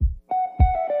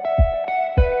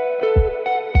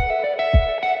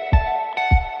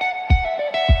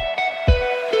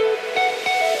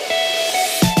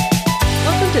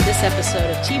this episode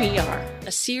of TBR,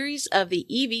 a series of the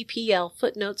EVPL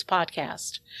Footnotes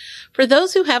podcast. For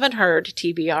those who haven't heard,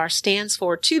 TBR stands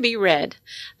for To Be Read,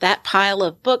 that pile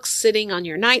of books sitting on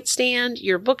your nightstand,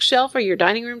 your bookshelf, or your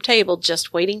dining room table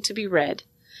just waiting to be read.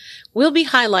 We'll be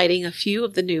highlighting a few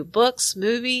of the new books,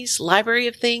 movies, library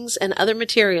of things, and other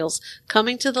materials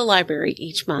coming to the library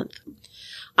each month.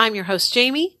 I'm your host,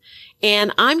 Jamie,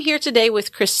 and I'm here today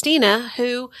with Christina,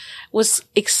 who was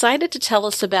excited to tell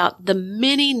us about the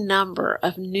many number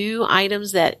of new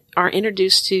items that are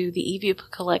introduced to the EVP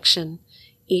collection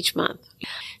each month.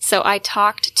 So I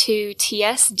talked to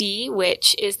TSD,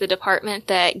 which is the department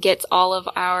that gets all of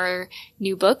our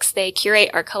new books. They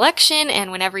curate our collection, and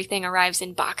when everything arrives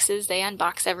in boxes, they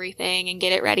unbox everything and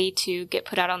get it ready to get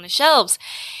put out on the shelves.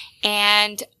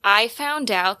 And I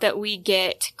found out that we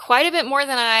get quite a bit more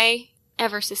than I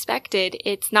ever suspected.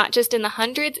 It's not just in the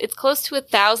hundreds, it's close to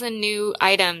 1,000 new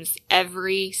items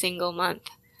every single month.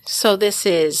 So this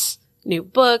is new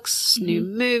books, new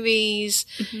movies,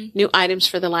 new items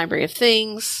for the Library of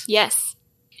Things. Yes.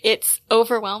 It's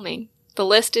overwhelming. The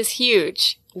list is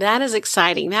huge. That is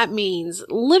exciting. That means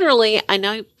literally, I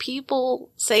know people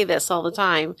say this all the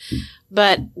time,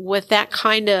 but with that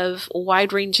kind of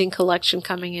wide-ranging collection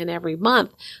coming in every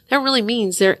month, that really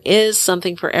means there is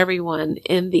something for everyone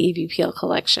in the EVPL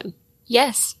collection.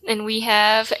 Yes. And we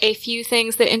have a few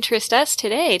things that interest us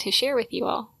today to share with you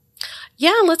all.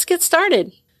 Yeah, let's get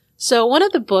started. So one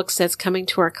of the books that's coming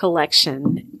to our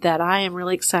collection that I am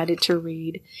really excited to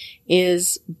read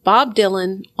is Bob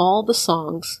Dylan, All the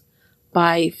Songs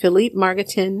by Philippe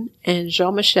Margatin and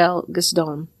Jean-Michel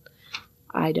Gaston.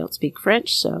 I don't speak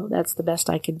French, so that's the best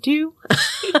I can do.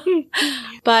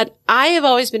 But I have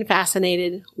always been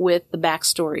fascinated with the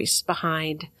backstories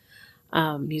behind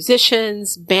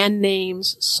musicians, band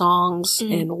names, songs,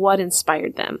 and what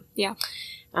inspired them. Yeah.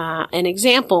 An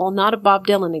example, not a Bob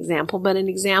Dylan example, but an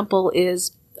example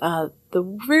is the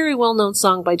very well-known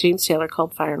song by James Taylor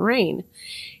called Fire and Rain.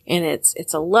 And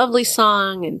it's a lovely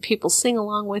song, and people sing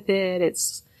along with it.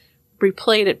 It's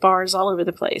replayed at bars all over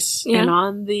the place and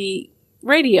on the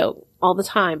radio all the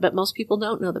time, but most people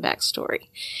don't know the backstory.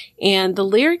 And the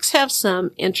lyrics have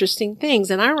some interesting things.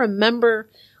 And I remember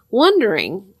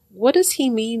wondering, what does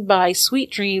he mean by sweet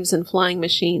dreams and flying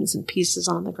machines and pieces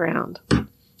on the ground?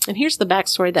 And here's the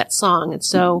backstory of that song. And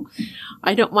so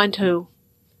I don't want to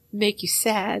make you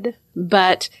sad,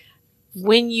 but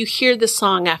when you hear the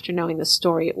song after knowing the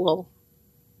story, it will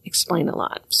explain a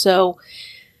lot. So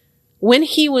when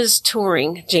he was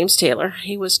touring, James Taylor,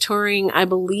 he was touring, I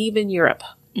believe, in Europe.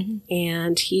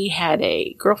 And he had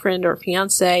a girlfriend or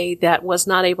fiance that was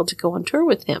not able to go on tour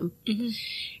with him.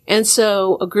 And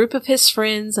so a group of his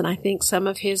friends, and I think some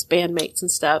of his bandmates and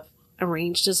stuff,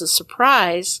 arranged as a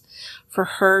surprise for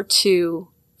her to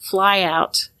fly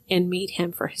out and meet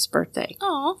him for his birthday.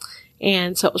 Aww.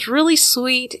 And so it was really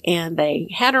sweet, and they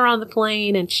had her on the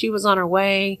plane, and she was on her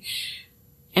way,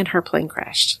 and her plane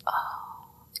crashed. Oh.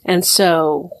 And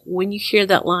so when you hear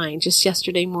that line, just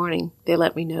yesterday morning, they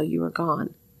let me know you were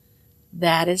gone.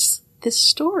 That is the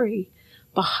story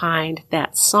behind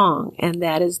that song, and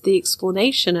that is the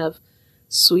explanation of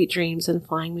sweet dreams and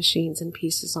flying machines and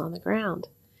pieces on the ground.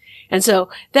 And so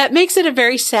that makes it a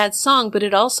very sad song, but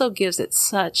it also gives it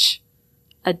such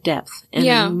a depth and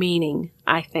a meaning,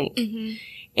 I think.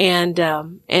 And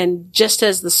just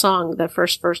as the song, the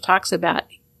first verse talks about,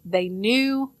 they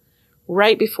knew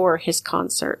right before his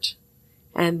concert,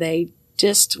 and they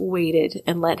just waited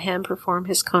and let him perform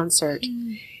his concert.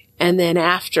 And then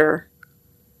after,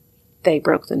 they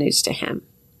broke the news to him.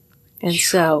 And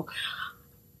so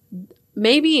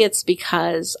maybe it's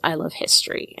because I love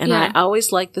history, and I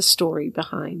always like the story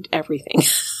behind everything.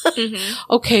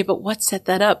 Okay, but what set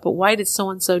that up? But why did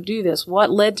so-and-so do this?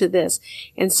 What led to this?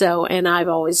 And I've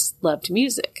always loved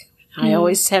music. I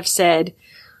always have said,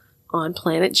 on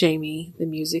Planet Jamie, the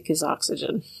music is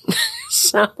oxygen.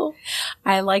 So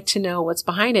I like to know what's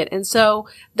behind it. And so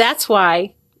that's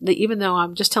why, even though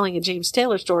I'm just telling a James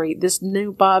Taylor story, this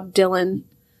new Bob Dylan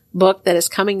book that is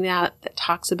coming out that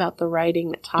talks about the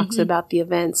writing, that talks about the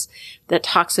events, that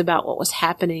talks about what was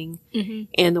happening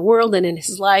in the world and in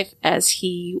his life as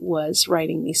he was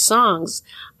writing these songs,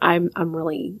 I'm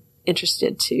really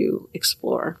interested to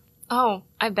explore. Oh,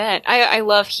 I bet. I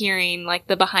love hearing like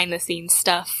the behind the scenes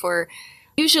stuff for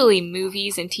usually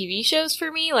movies and TV shows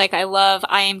for me. Like I love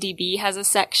IMDb has a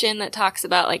section that talks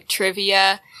about like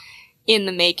trivia in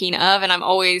the making of, and I'm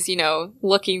always,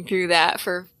 looking through that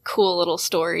for cool little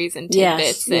stories and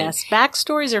tidbits. Yes.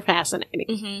 Backstories are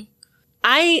fascinating.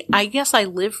 I guess I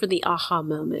live for the aha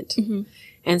moment. Mm-hmm.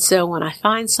 And so when I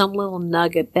find some little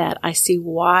nugget that I see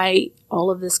why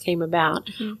all of this came about,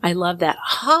 mm-hmm. I love that.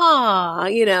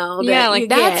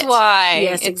 That's why.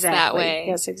 Yes, it's exactly. That way.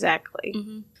 Yes, exactly.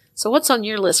 Mm-hmm. So what's on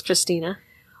your list, Christina?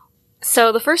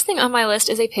 So the first thing on my list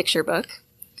is a picture book.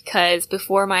 Because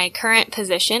before my current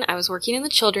position, I was working in the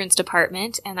children's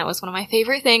department, and that was one of my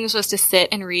favorite things, was to sit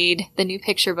and read the new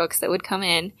picture books that would come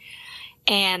in.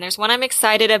 And there's one I'm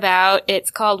excited about.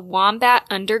 It's called Wombat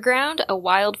Underground, a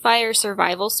Wildfire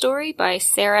Survival Story by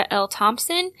Sarah L.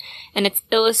 Thompson, and it's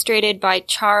illustrated by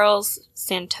Charles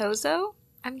Santoso,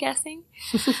 I'm guessing.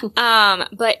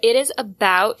 But it is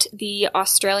about the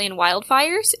Australian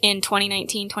wildfires in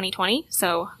 2019-2020,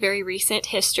 so very recent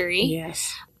history.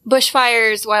 Yes.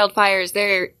 Bushfires, wildfires,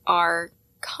 they are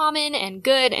common and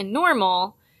good and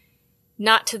normal,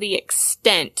 not to the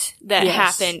extent that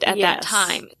happened at that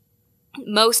time.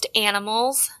 Most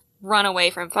animals run away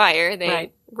from fire.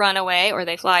 They run away, or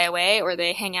they fly away, or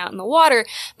they hang out in the water,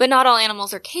 but not all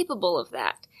animals are capable of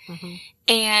that. Mm-hmm.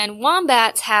 And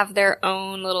wombats have their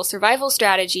own little survival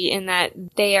strategy in that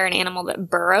they are an animal that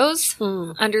burrows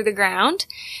under the ground,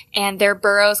 and their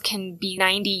burrows can be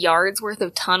 90 yards worth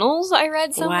of tunnels, I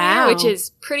read somewhere, which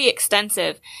is pretty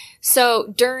extensive.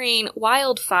 So during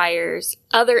wildfires,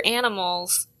 other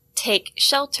animals take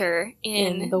shelter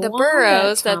in the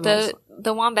burrows that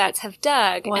the wombats have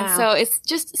dug. Wow. And so it's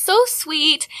just so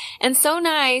sweet and so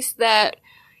nice that,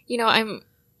 I'm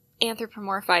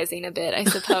anthropomorphizing a bit, I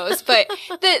suppose, but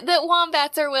that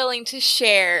wombats are willing to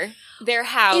share their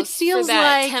house for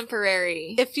that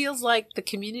temporary. It feels like the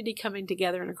community coming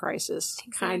together in a crisis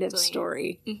kind of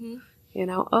story.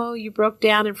 Mm-hmm. You broke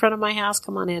down in front of my house.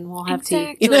 Come on in. We'll have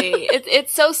tea.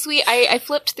 It's so sweet. I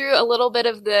flipped through a little bit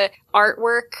of the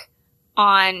artwork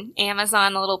on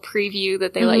Amazon, a little preview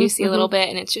that they let you see a little bit,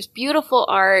 and it's just beautiful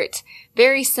art,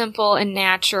 very simple and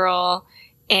natural,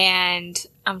 and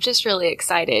I'm just really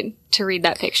excited to read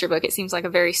that picture book. It seems like a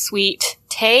very sweet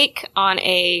take on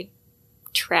a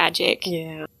tragic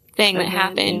thing that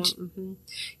happened. Yeah. Mm-hmm.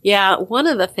 Yeah, one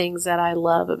of the things that I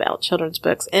love about children's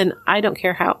books, and I don't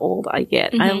care how old I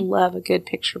get, I love a good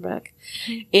picture book,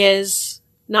 is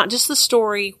not just the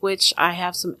story, which I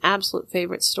have some absolute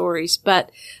favorite stories, but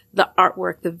the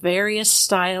artwork, the various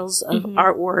styles of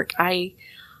artwork.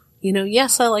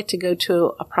 Yes, I like to go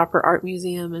to a proper art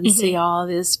museum and see all of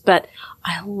this, but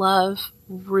I love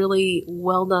really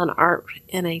well done art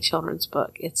in a children's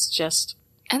book. It's just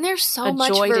and there's so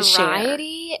much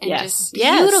variety and just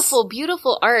beautiful,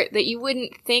 beautiful art that you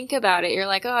wouldn't think about it. You're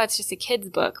like, oh, it's just a kid's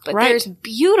book, but there's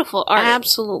beautiful art.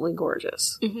 Absolutely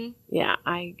gorgeous. Mm-hmm. Yeah,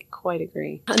 I quite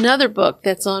agree. Another book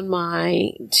that's on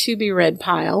my to be read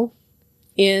pile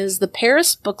is The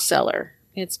Paris Bookseller.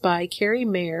 It's by Carrie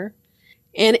Mayer.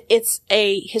 And it's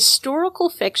a historical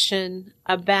fiction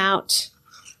about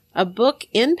a book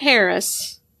in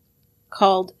Paris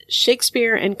called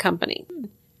Shakespeare and Company.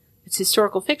 It's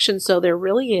historical fiction, so there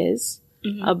really is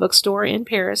a bookstore in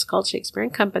Paris called Shakespeare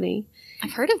and Company.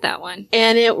 I've heard of that one.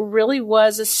 And it really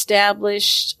was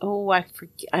established, I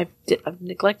forget, I've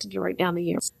neglected to write down the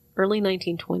year. Early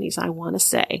 1920s, I want to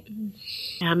say.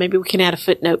 Maybe we can add a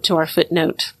footnote to our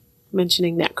footnote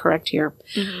mentioning that correct here.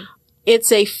 Mm-hmm.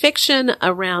 It's a fiction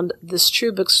around this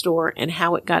true bookstore and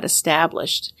how it got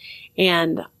established.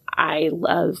 And I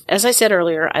love, as I said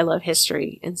earlier, I love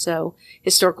history. And so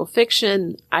historical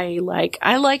fiction, I like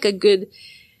a good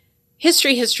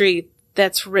history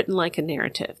that's written like a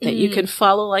narrative, that you can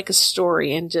follow like a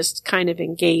story and just kind of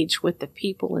engage with the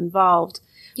people involved.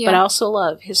 Yeah. But I also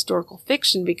love historical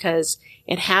fiction because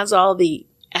it has all the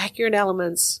accurate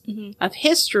elements of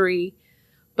history.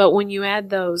 But when you add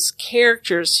those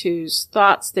characters whose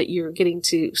thoughts that you're getting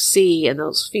to see and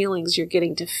those feelings you're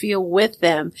getting to feel with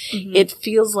them, it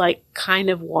feels like kind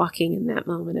of walking in that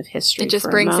moment of history. It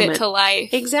just brings it to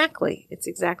life. Exactly. It's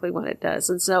exactly what it does.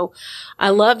 And so I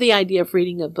love the idea of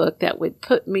reading a book that would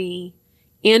put me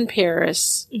in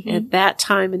Paris at that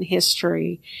time in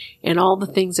history and all the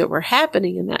things that were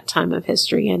happening in that time of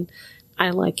history. And I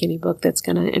like any book that's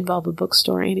going to involve a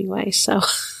bookstore anyway. So,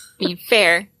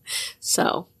 fair.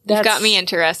 So you've got me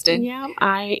interested. Yeah,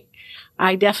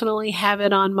 I definitely have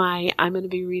it on my I'm going to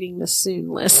be reading this soon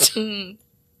list.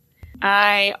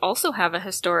 I also have a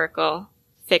historical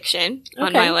fiction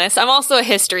on my list. I'm also a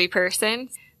history person.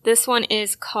 This one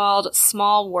is called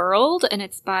Small World, and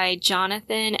it's by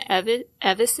Jonathan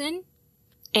Evison.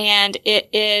 And it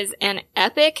is an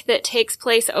epic that takes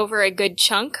place over a good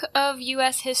chunk of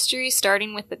U.S. history,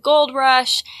 starting with the Gold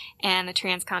Rush and the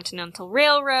Transcontinental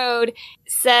Railroad.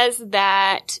 It says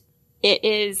that it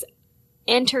is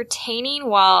entertaining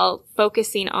while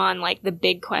focusing on like the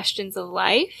big questions of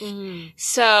life. Mm.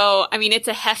 So, I mean, it's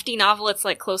a hefty novel. It's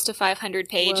like close to 500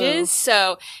 pages. Whoa.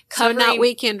 So So not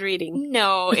weekend reading.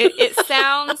 No, it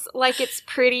sounds like it's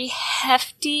pretty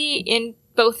hefty in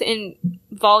both in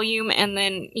volume and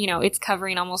then, you know, it's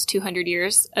covering almost 200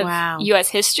 years of Wow. U.S.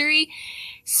 history.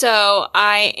 So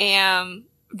I am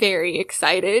very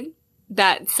excited.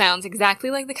 That sounds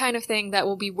exactly like the kind of thing that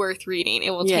will be worth reading. It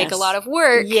will take Yes. a lot of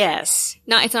work. Yes.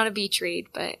 It's not a beach read,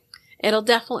 but It'll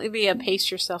definitely be a pace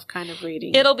yourself kind of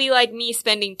reading. it'll be like me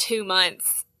spending 2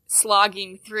 months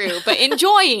slogging through, but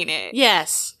enjoying it.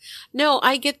 Yes. No,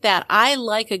 I get that. I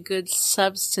like a good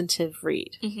substantive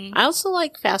read. Mm-hmm. I also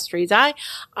like fast reads.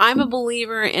 I'm a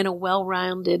believer in a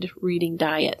well-rounded reading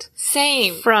diet.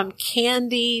 Same. From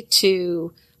candy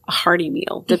to a hearty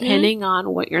meal, depending on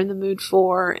what you're in the mood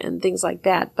for and things like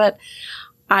that. But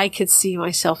I could see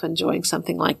myself enjoying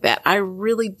something like that. I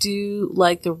really do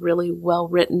like the really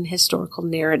well-written historical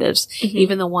narratives,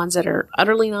 even the ones that are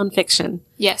utterly nonfiction,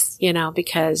 Yes. you know,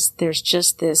 because there's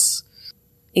just this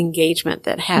engagement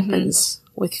that happens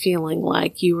with feeling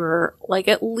like you were like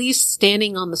at least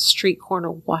standing on the street corner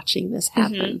watching this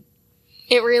happen.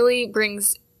 It really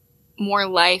brings more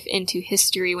life into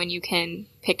history when you can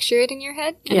picture it in your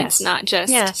head. And Yes. it's not just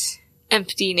Yes.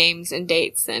 empty names and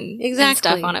dates and Exactly.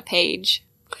 stuff on a page.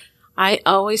 I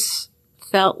always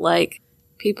felt like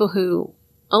people who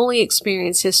only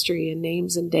experience history and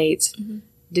names and dates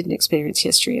didn't experience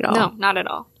history at all. No, not at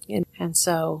all. And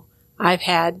so I've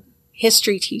had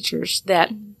history teachers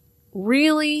that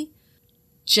really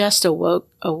just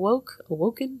woke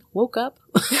up.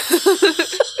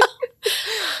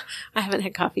 I haven't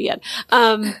had coffee yet.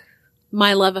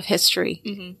 My love of history.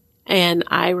 Mm-hmm. And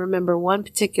I remember one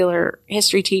particular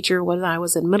history teacher when I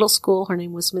was in middle school. Her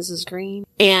name was Mrs. Green.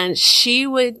 And she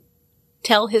would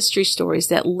tell history stories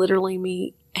that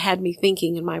literally had me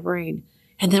thinking in my brain,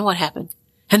 and then what happened?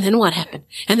 And then what happened?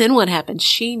 And then what happened?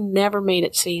 She never made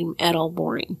it seem at all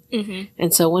boring. Mm-hmm.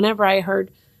 And so whenever I heard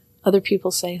other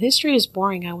people say history is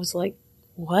boring, I was like,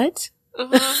 what?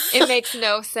 It makes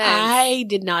no sense. I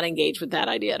did not engage with that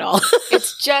idea at all.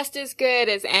 It's just as good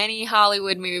as any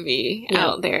Hollywood movie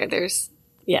out there. There's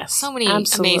Yes. so many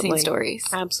absolutely. amazing stories.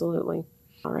 Absolutely.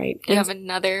 All right. You have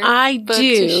another I book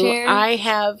do. to share? I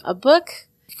have a book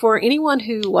for anyone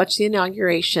who watched the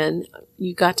inauguration.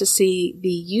 You got to see the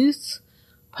youth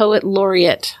poet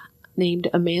laureate named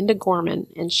Amanda Gorman,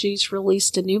 and she's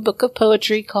released a new book of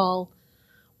poetry called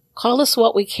Call Us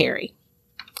What We Carry.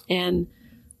 And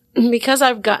because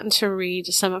I've gotten to read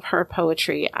some of her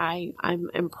poetry, I'm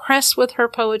impressed with her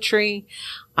poetry.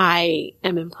 I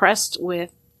am impressed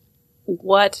with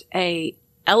what a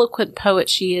eloquent poet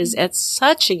she is at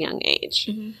such a young age.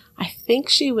 Mm-hmm. I think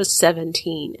she was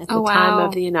 17 at the Oh, time wow.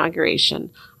 of the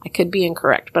inauguration. I could be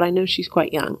incorrect, but I know she's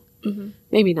quite young. Mm-hmm.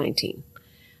 Maybe 19.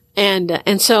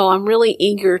 And so I'm really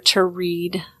eager to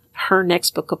read her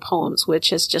next book of poems,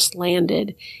 which has just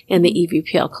landed in the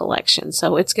EVPL collection.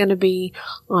 So it's going to be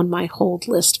on my hold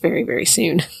list very, very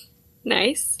soon.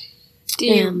 Nice. Do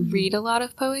you read a lot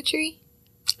of poetry?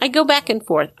 I go back and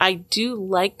forth. I do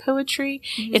like poetry.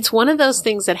 Mm-hmm. It's one of those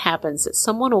things that happens that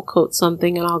someone will quote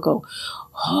something and I'll go,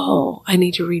 oh, I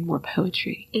need to read more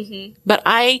poetry. Mm-hmm. But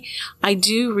I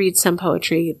do read some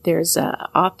poetry. There's a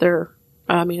author,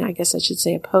 I guess I should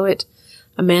say a poet,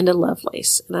 Amanda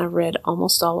Lovelace, and I've read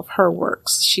almost all of her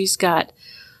works. She's got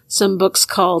some books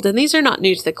called, and these are not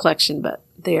new to the collection, but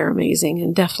they are amazing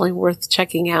and definitely worth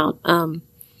checking out.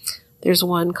 There's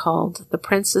one called The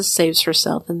Princess Saves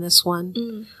Herself in this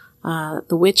one. The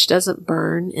Witch Doesn't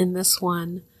Burn in this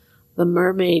one. The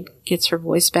Mermaid Gets Her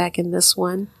Voice Back in this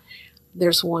one.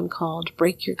 There's one called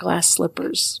Break Your Glass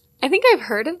Slippers. I think I've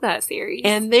heard of that series.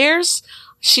 And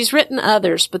she's written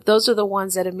others, but those are the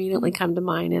ones that immediately come to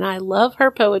mind. And I love her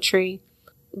poetry,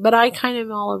 but I kind of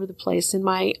am all over the place in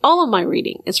all of my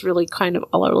reading. It's really kind of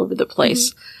all over the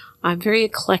place. I'm very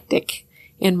eclectic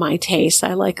in my taste.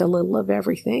 I like a little of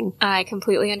everything. I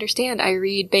completely understand. I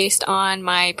read based on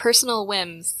my personal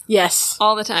whims Yes.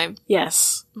 all the time.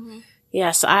 Yes. Mm-hmm.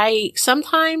 Yes.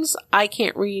 Sometimes I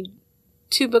can't read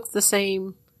 2 books the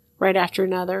same right after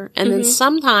another. And then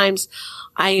sometimes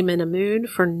I am in a mood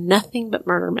for nothing but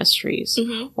murder mysteries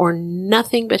or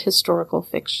nothing but historical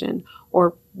fiction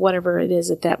or whatever it is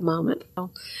at that moment.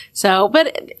 So,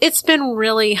 but it's been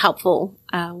really helpful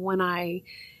when I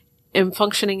am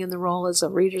functioning in the role as a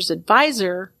reader's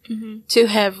advisor to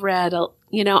have read,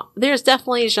 there's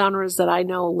definitely genres that I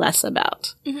know less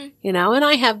about, and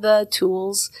I have the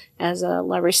tools as a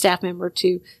library staff member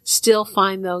to still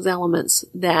find those elements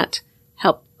that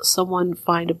help someone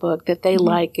find a book that they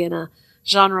like in a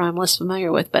genre I'm less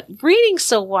familiar with. But reading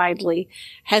so widely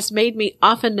has made me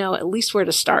often know at least where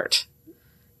to start.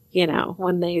 You know,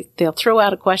 when they'll throw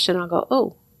out a question, I'll go,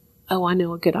 oh, I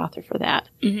know a good author for that.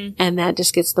 Mm-hmm. And that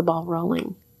just gets the ball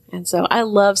rolling. And so I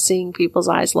love seeing people's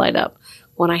eyes light up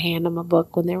when I hand them a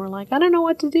book, when they were like, I don't know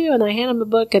what to do. And I hand them a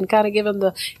book and kind of give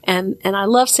them and I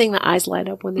love seeing the eyes light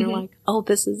up when they're like, oh,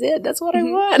 this is it. That's what I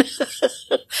want.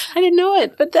 I didn't know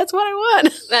it, but that's what I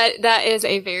want. That is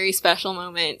a very special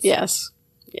moment. Yes.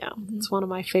 Yeah. It's one of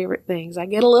my favorite things. I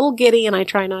get a little giddy and I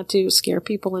try not to scare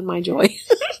people in my joy.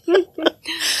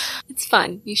 It's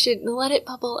fun. You should let it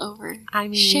bubble over. I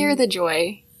mean, share the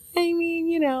joy. I mean,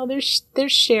 you know, there's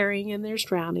sharing and there's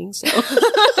drowning. So,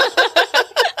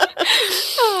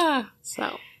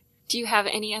 do you have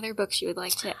any other books you would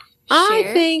like to share? I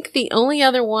think the only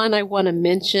other one I want to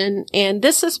mention, and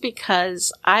this is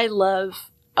because I love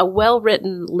a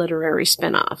well-written literary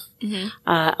spinoff,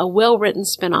 a well-written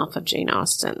spinoff of Jane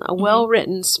Austen, a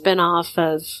well-written spinoff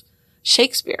of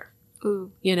Shakespeare.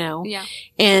 Ooh. You know? Yeah.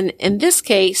 And in this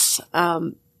case,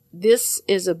 this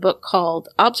is a book called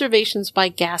Observations by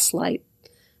Gaslight,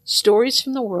 Stories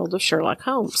from the World of Sherlock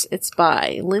Holmes. It's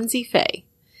by Lindsay Fay.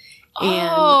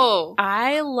 And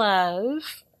I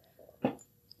love,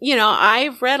 you know,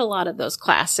 I've read a lot of those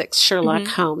classics, Sherlock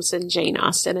Holmes and Jane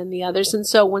Austen and the others. And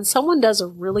so when someone does a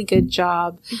really good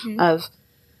job of,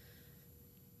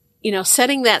 you know,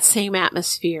 setting that same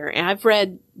atmosphere, and I've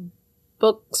read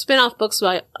spin-off books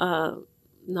by,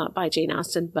 not by Jane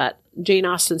Austen, but Jane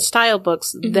Austen style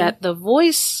books that the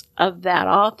voice of that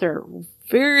author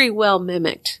very well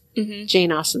mimicked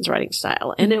Jane Austen's writing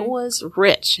style. And it was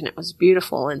rich and it was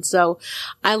beautiful. And so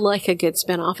I like a good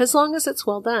spin-off as long as it's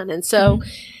well done. And so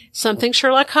something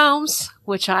Sherlock Holmes,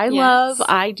 which I love,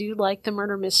 I do like the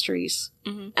murder mysteries.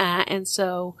 And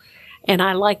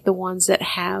I like the ones that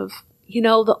have, you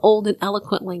know, the old and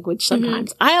eloquent language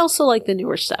sometimes. I also like the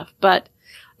newer stuff, but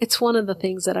it's one of the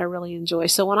things that I really enjoy.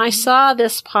 So when I saw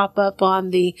this pop up on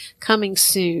the coming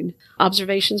soon,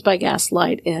 Observations by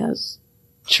Gaslight as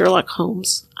Sherlock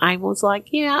Holmes, I was like,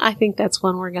 yeah, I think that's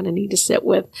one we're going to need to sit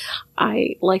with.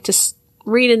 I like to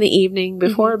read in the evening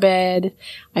before bed.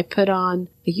 I put on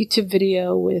a YouTube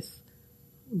video with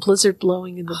blizzard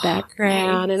blowing in the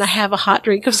background, and I have a hot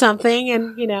drink of something,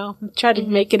 and, you know, try to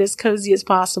make it as cozy as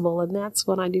possible. And that's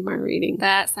when I do my reading.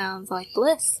 That sounds like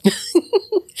bliss.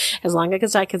 As long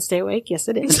as I can stay awake, yes,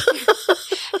 it is.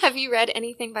 Have you read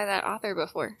anything by that author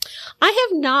before? I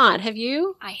have not. Have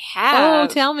you? I have. Oh,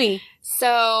 tell me.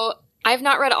 So I've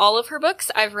not read all of her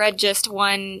books. I've read just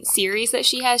one series that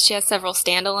she has. She has several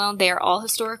standalone. They are all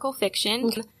historical fiction.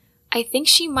 Okay. I think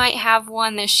she might have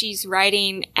one that she's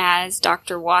writing as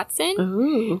Dr. Watson.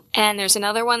 Ooh. And there's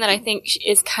another one that I think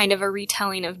is kind of a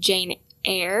retelling of Jane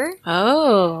Eyre.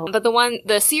 Oh. But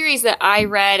the series that I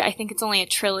read, I think it's only a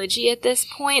trilogy at this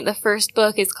point. The first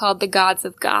book is called The Gods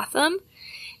of Gotham.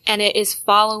 And it is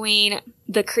following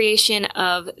the creation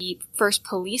of the first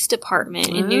police department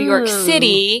in New York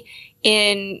City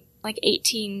in like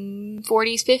 1840s,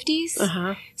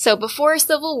 50s. So before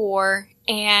Civil War,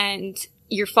 and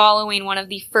you're following one of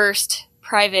the first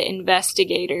private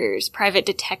investigators, private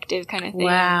detective kind of things.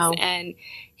 Wow. And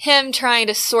him trying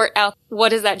to sort out what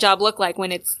does that job look like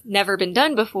when it's never been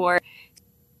done before.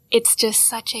 It's just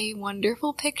such a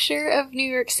wonderful picture of New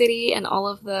York City and all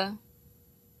of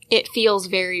it feels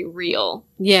very real.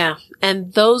 Yeah.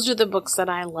 And those are the books that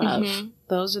I love.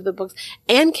 Those are the books,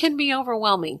 and can be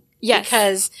overwhelming. Yes.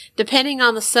 Because depending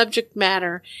on the subject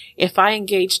matter, if I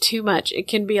engage too much, it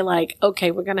can be like,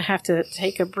 okay, we're going to have to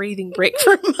take a breathing break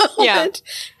for a moment,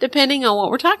 depending on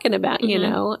what we're talking about, you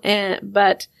know.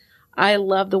 But I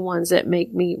love the ones that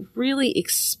make me really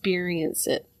experience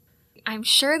it. I'm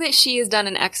sure that she has done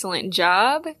an excellent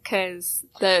job because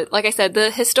like I said,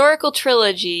 the historical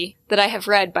trilogy that I have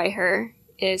read by her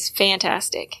is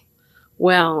fantastic.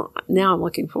 Well, now I'm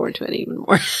looking forward to it even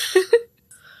more.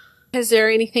 Is there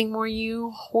anything more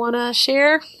you want to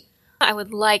share? I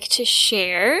would like to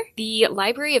share the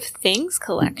Library of Things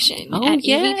collection at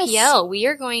yes. EVPL. We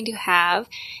are going to have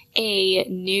a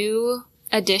new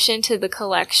addition to the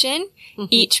collection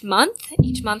each month.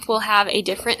 Each month we'll have a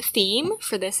different theme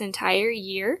for this entire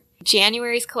year.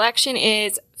 January's collection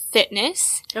is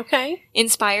fitness. Okay.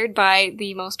 Inspired by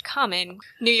the most common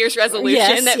New Year's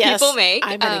resolution that people make.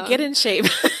 I'm going to get in shape.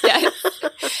 Yes.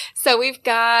 So we've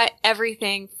got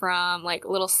everything from like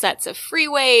little sets of free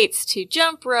weights to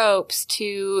jump ropes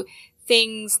to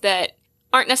things that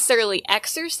aren't necessarily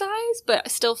exercise,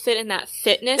 but still fit in that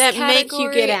fitness That category. make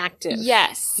you get active.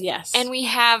 Yes. Yes. And we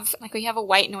have a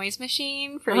white noise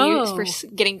machine for you for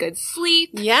getting good sleep.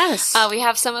 Yes. We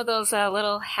have some of those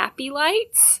little happy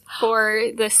lights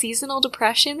for the seasonal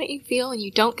depression that you feel and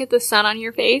you don't get the sun on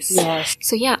your face. Yes.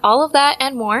 So yeah, all of that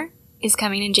and more is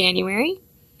coming in January.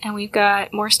 And we've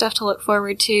got more stuff to look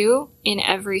forward to in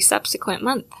every subsequent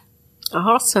month.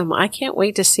 Awesome. I can't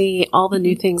wait to see all the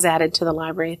new things added to the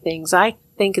Library of Things. I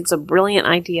think it's a brilliant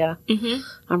idea. Mm-hmm.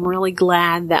 I'm really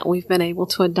glad that we've been able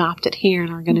to adopt it here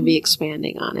and are going to be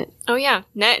expanding on it. Oh, yeah.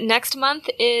 Next month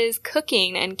is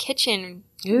cooking and kitchen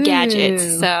Ooh.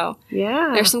 gadgets. So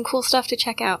Yeah. there's some cool stuff to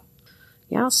check out.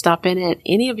 Yeah, stop in at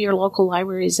any of your local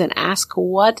libraries and ask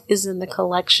what is in the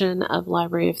collection of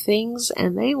Library of Things,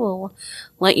 and they will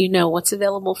let you know what's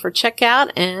available for checkout,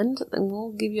 and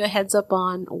we'll give you a heads up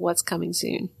on what's coming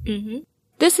soon. Mm-hmm.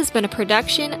 This has been a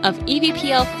production of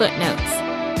EVPL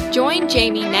Footnotes. Join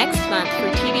Jamie next month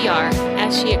for TBR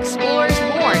as she explores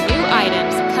more new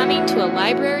items coming to a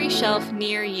library shelf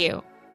near you.